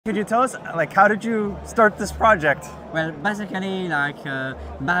Could you tell us, like, how did you start this project? Well, basically,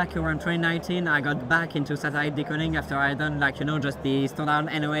 back around 2019, I got back into satellite decoding after I done, just the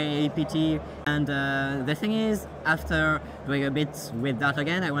standard NOA HRPT. And the thing is, after doing a bit with that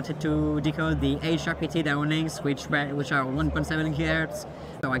again, I wanted to decode the HRPT downlinks, which are 1.7 GHz.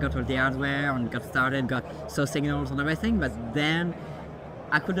 So I got all the hardware and got started, saw signals and everything, but then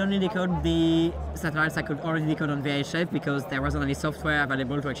I could only decode the satellites I could already decode on VHF because there wasn't any software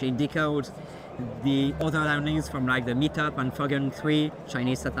available to actually decode the other downlinks from the Meetup and Fogan 3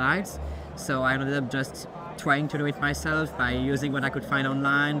 Chinese satellites. So I ended up just trying to do it myself by using what I could find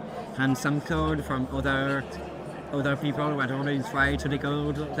online and some code from other people who had already tried to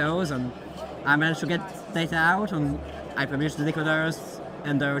decode those, and I managed to get data out, and I published the decoders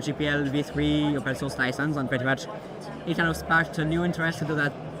under GPL v3 open source license, and pretty much it kind of sparked a new interest into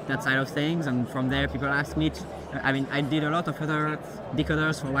that side of things. And from there people asked me I did a lot of other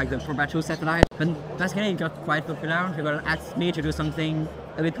decoders for the Proba 2 satellite, but basically it got quite popular. People asked me to do something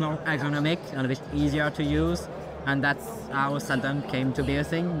a bit more ergonomic and a bit easier to use, and that's how SatDump came to be a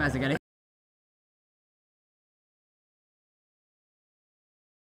thing, basically.